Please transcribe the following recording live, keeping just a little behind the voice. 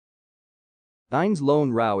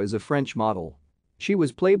Ines-Loan Rau is a French model. She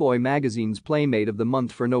was Playboy magazine's Playmate of the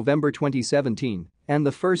Month for November 2017 and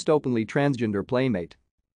the first openly transgender Playmate.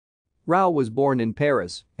 Rau was born in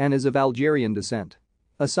Paris and is of Algerian descent.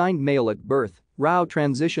 Assigned male at birth, Rau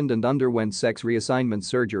transitioned and underwent sex reassignment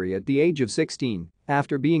surgery at the age of 16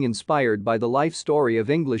 after being inspired by the life story of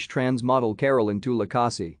English trans model Caroline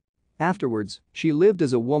Tulakasi. Afterwards, she lived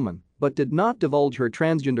as a woman but did not divulge her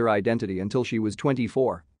transgender identity until she was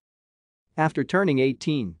 24. After turning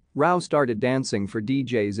 18, Rau started dancing for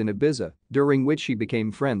DJs in Ibiza, during which she became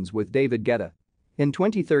friends with David Guetta. In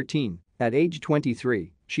 2013, at age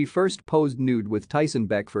 23, she first posed nude with Tyson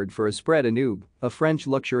Beckford for Spread a Noob, a French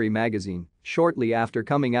luxury magazine, shortly after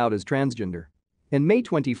coming out as transgender. In May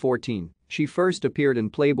 2014, she first appeared in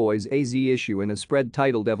Playboy's AZ issue in a spread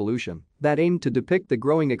titled Evolution that aimed to depict the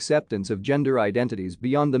growing acceptance of gender identities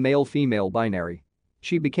beyond the male-female binary.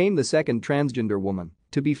 She became the second transgender woman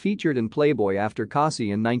to be featured in Playboy after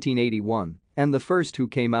Cassie in 1981 and the first who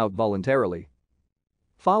came out voluntarily.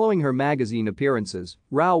 Following her magazine appearances,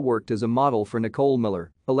 Rau worked as a model for Nicole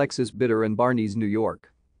Miller, Alexis Bitter and Barney's New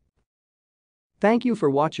York. Thank you for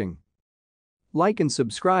watching. Like and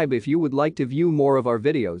subscribe if you would like to view more of our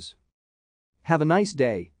videos. Have a nice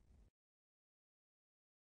day.